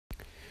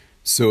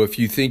So if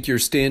you think you're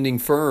standing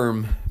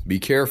firm, be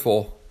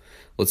careful.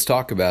 Let's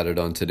talk about it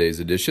on today's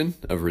edition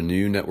of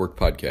Renew Network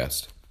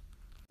Podcast.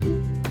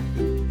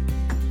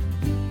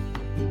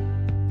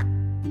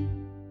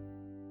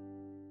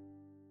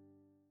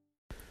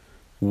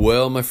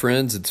 Well, my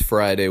friends, it's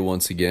Friday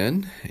once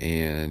again,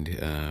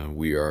 and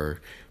we are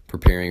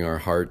preparing our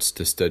hearts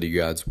to study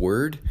God's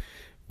Word.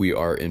 We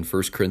are in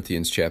 1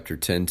 Corinthians chapter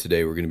 10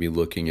 today. We're going to be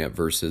looking at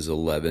verses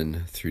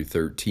 11 through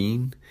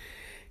 13.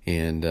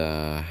 And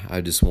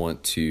I just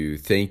want to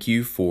thank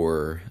you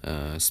for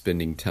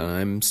spending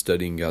time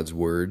studying God's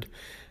Word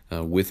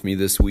with me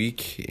this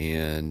week.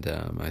 And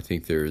I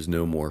think there is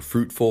no more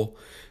fruitful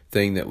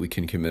thing that we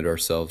can commit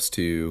ourselves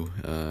to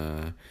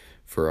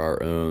for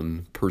our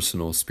own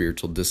personal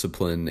spiritual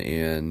discipline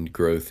and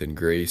growth and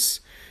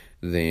grace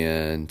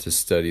than to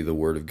study the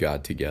Word of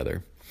God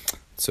together.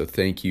 So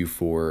thank you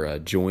for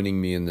joining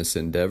me in this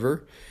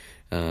endeavor.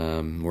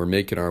 We're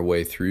making our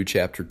way through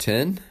chapter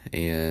 10,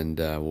 and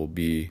we'll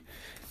be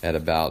at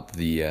about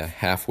the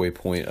halfway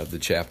point of the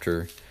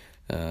chapter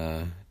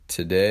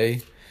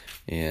today,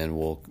 and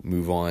we'll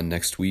move on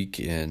next week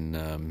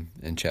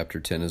in chapter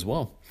 10 as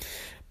well.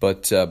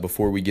 But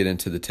before we get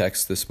into the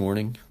text this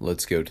morning,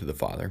 let's go to the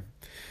Father.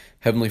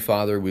 Heavenly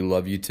Father, we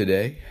love you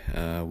today.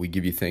 We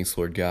give you thanks,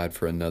 Lord God,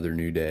 for another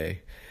new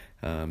day.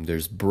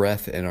 There's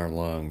breath in our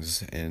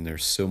lungs, and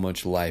there's so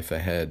much life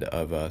ahead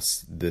of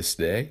us this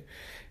day.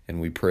 And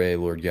we pray,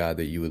 Lord God,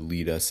 that you would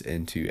lead us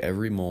into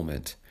every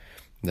moment,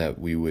 that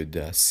we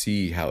would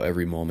see how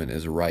every moment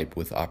is ripe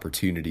with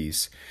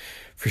opportunities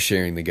for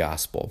sharing the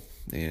gospel.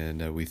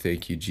 And we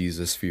thank you,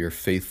 Jesus, for your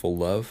faithful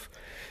love.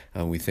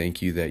 We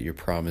thank you that your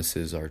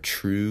promises are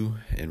true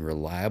and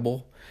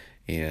reliable.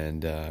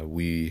 And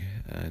we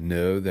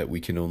know that we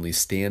can only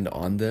stand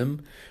on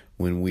them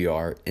when we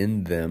are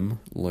in them,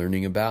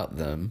 learning about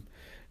them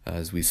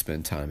as we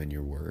spend time in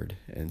your word.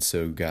 And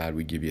so, God,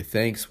 we give you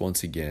thanks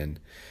once again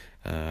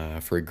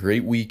for a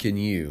great week in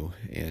you,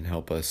 and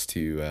help us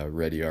to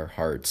ready our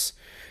hearts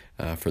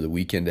for the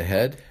weekend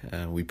ahead.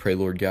 We pray,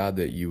 Lord God,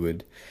 that you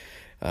would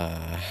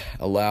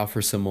allow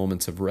for some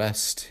moments of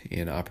rest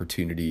and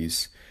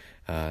opportunities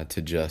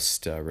to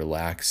just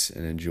relax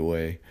and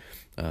enjoy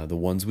the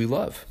ones we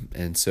love.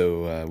 And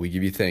so we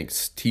give you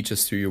thanks. Teach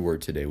us through your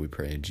word today, we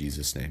pray in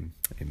Jesus' name.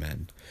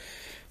 Amen.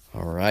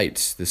 All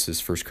right, this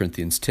is 1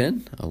 Corinthians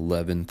 10,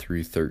 11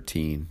 through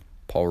 13.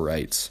 Paul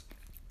writes,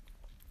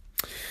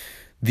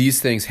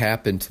 "These things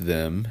happened to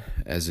them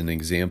as an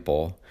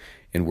example,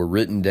 and were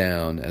written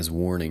down as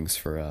warnings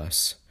for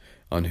us,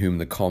 on whom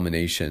the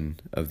culmination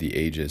of the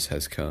ages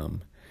has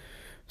come.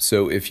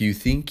 So if you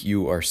think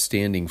you are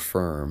standing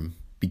firm,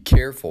 be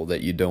careful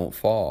that you don't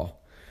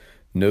fall.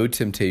 No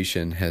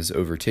temptation has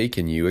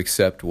overtaken you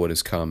except what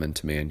is common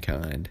to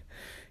mankind,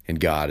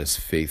 and God is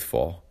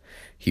faithful.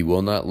 He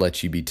will not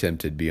let you be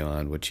tempted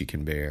beyond what you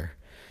can bear.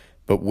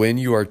 But when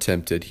you are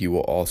tempted, he will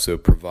also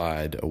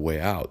provide a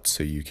way out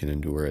so you can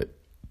endure it."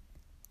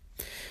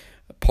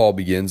 Paul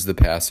begins the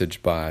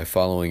passage by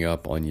following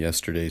up on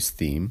yesterday's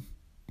theme.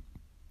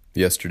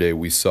 Yesterday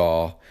we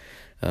saw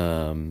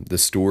the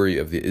story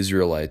of the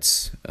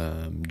Israelites'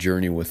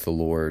 journey with the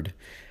Lord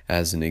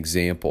as an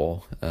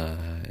example,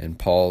 and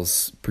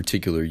Paul's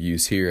particular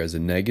use here as a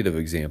negative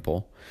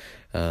example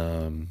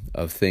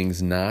of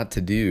things not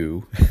to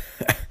do.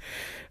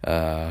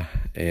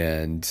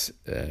 And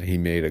he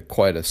made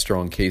quite a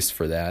strong case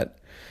for that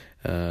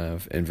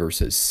in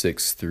verses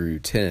 6 through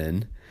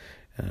 10.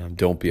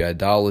 Don't be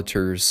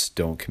idolaters,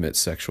 don't commit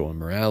sexual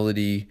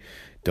immorality,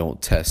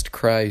 don't test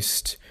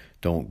Christ,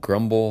 don't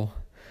grumble.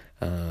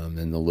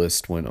 And the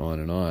list went on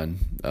and on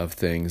of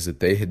things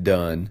that they had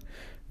done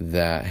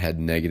that had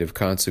negative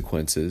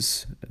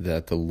consequences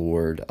that the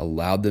Lord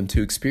allowed them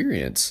to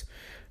experience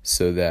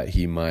so that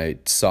he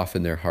might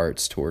soften their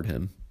hearts toward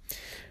him.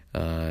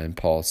 And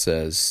Paul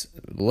says,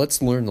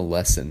 let's learn the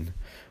lesson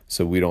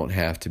so we don't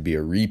have to be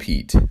a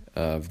repeat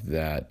of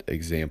that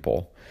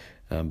example.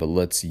 But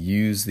let's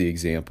use the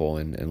example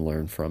and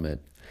learn from it.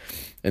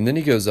 And then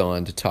he goes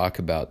on to talk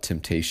about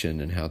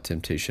temptation and how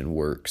temptation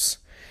works.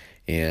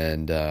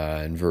 And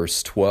in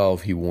verse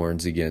 12, he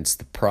warns against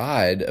the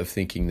pride of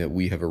thinking that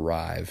we have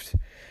arrived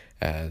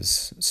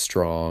as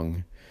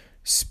strong,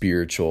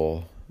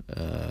 spiritual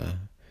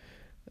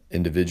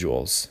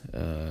individuals.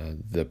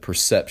 The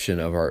perception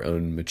of our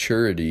own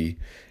maturity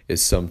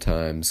is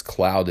sometimes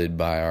clouded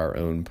by our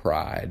own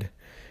pride.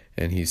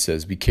 And he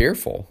says, be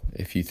careful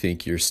if you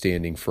think you're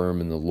standing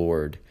firm in the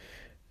Lord.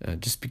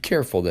 Just be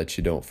careful that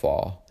you don't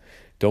fall.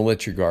 Don't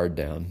let your guard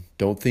down.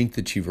 Don't think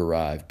that you've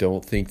arrived.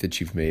 Don't think that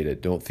you've made it.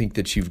 Don't think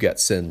that you've got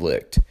sin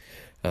licked.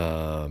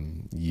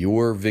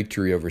 Your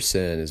victory over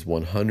sin is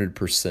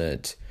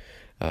 100%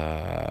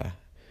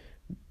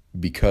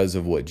 because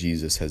of what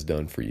Jesus has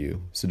done for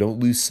you. So don't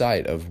lose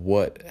sight of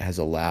what has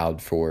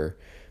allowed for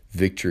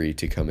victory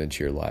to come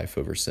into your life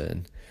over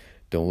sin.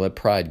 Don't let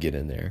pride get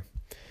in there.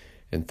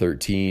 In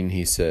 13,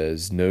 he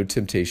says, no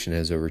temptation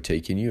has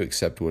overtaken you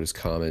except what is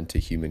common to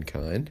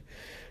humankind.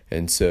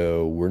 And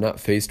so we're not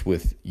faced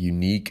with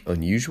unique,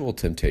 unusual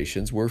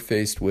temptations. We're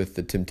faced with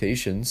the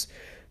temptations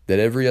that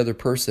every other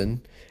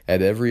person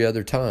at every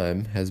other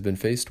time has been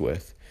faced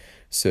with.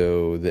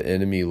 So the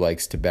enemy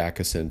likes to back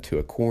us into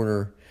a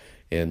corner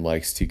and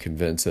likes to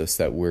convince us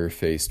that we're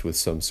faced with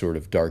some sort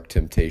of dark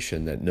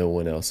temptation that no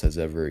one else has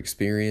ever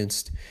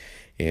experienced.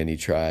 And he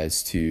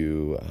tries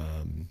to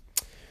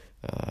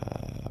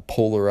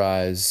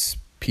polarize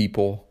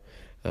people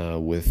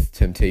with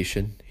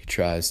temptation. He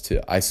tries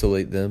to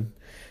isolate them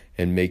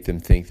and make them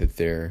think that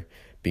they're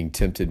being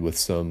tempted with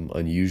some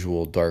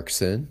unusual dark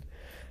sin.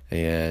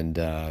 And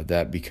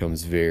that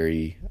becomes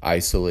very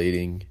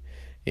isolating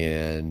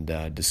and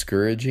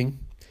discouraging.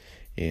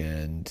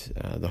 And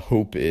the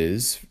hope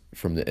is,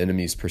 from the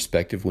enemy's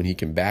perspective, when he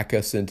can back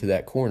us into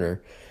that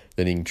corner,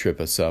 then he can trip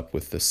us up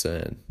with the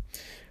sin.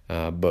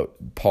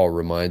 But Paul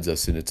reminds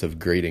us, and it's of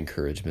great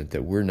encouragement,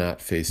 that we're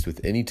not faced with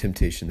any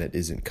temptation that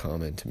isn't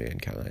common to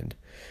mankind.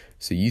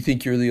 So you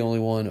think you're the only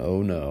one?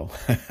 Oh no,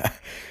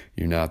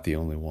 you're not the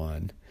only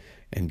one.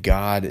 And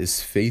God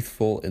is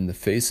faithful in the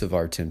face of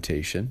our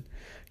temptation.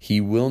 He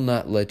will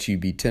not let you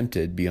be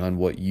tempted beyond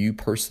what you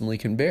personally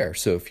can bear.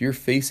 So if you're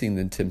facing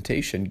the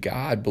temptation,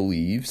 God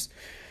believes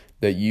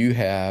that you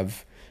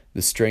have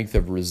the strength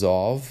of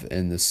resolve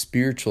and the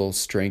spiritual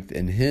strength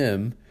in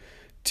Him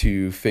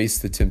to face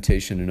the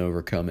temptation and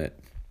overcome it.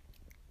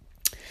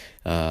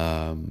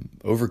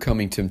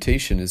 Overcoming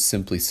temptation is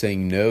simply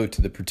saying no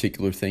to the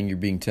particular thing you're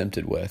being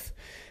tempted with,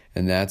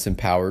 and that's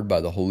empowered by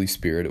the Holy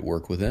Spirit at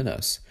work within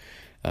us.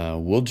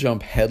 We'll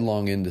jump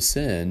headlong into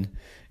sin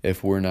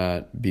if we're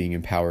not being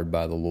empowered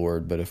by the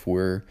Lord, but if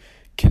we're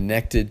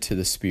connected to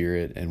the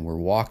Spirit and we're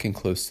walking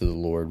close to the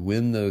Lord,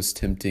 when those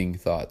tempting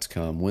thoughts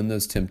come, when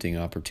those tempting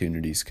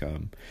opportunities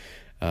come,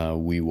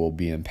 we will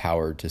be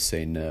empowered to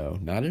say no,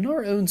 not in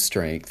our own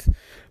strength,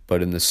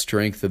 but in the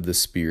strength of the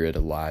Spirit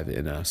alive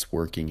in us,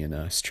 working in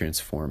us,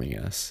 transforming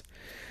us.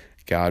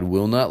 God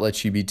will not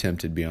let you be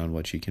tempted beyond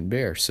what you can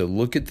bear. So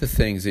look at the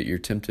things that you're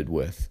tempted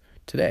with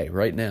today,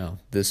 right now,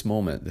 this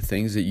moment, the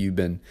things that you've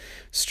been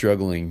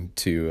struggling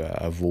to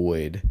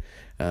avoid.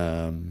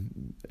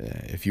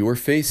 If you're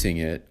facing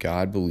it,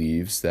 God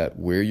believes that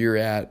where you're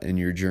at in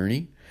your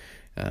journey,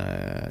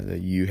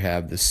 that you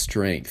have the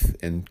strength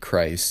in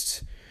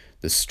Christ,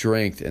 the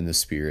strength in the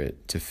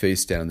Spirit to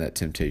face down that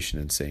temptation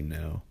and say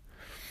no.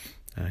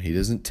 He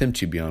doesn't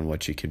tempt you beyond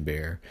what you can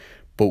bear.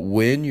 But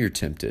when you're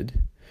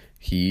tempted,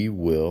 He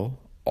will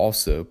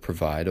also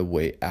provide a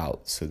way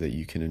out so that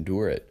you can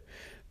endure it.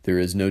 There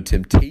is no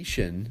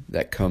temptation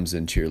that comes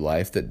into your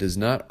life that does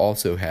not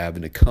also have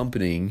an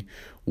accompanying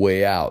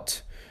way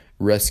out,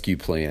 rescue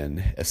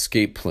plan,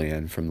 escape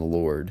plan from the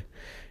Lord.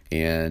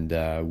 And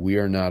we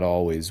are not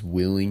always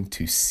willing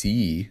to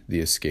see the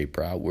escape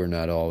route. We're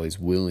not always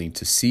willing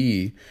to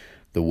see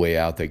the way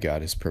out that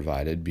God has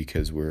provided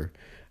because we're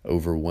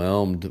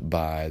overwhelmed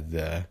by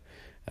the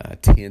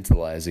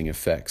tantalizing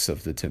effects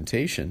of the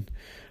temptation.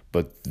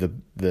 But the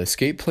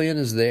escape plan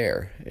is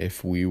there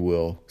if we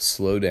will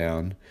slow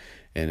down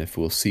and if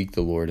we'll seek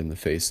the Lord in the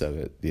face of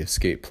it. The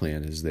escape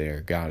plan is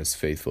there. God is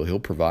faithful. He'll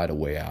provide a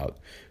way out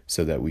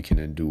so that we can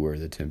endure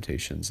the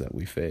temptations that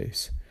we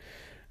face.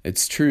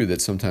 It's true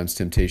that sometimes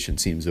temptation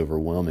seems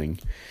overwhelming,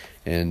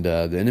 and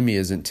the enemy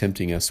isn't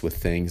tempting us with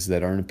things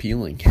that aren't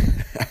appealing.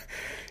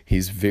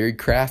 He's very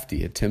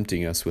crafty at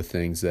tempting us with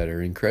things that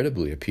are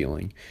incredibly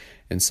appealing,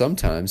 and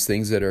sometimes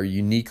things that are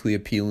uniquely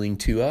appealing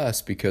to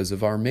us because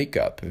of our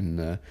makeup and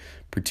the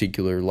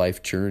particular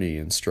life journey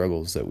and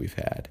struggles that we've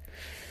had.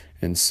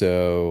 And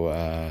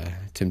so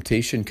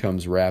temptation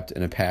comes wrapped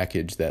in a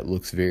package that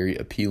looks very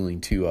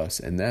appealing to us,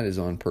 and that is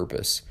on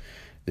purpose.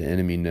 The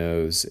enemy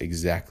knows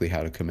exactly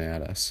how to come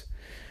at us.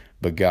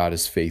 But God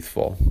is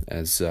faithful,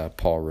 as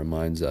Paul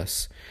reminds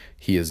us.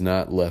 He has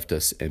not left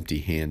us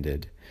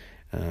empty-handed.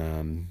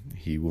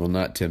 He will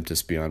not tempt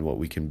us beyond what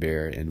we can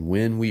bear. And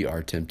when we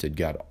are tempted,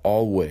 God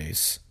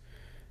always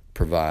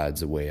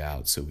provides a way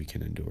out so we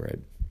can endure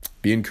it.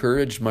 Be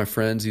encouraged, my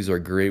friends. These are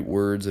great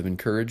words of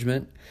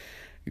encouragement.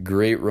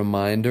 Great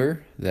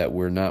reminder that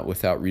we're not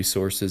without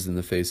resources in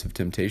the face of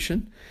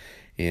temptation.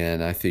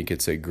 And I think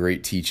it's a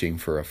great teaching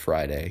for a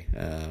Friday.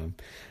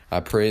 I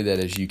pray that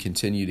as you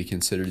continue to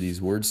consider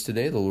these words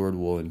today, the Lord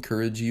will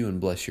encourage you and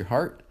bless your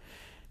heart.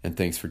 And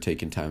thanks for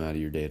taking time out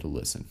of your day to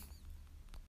listen.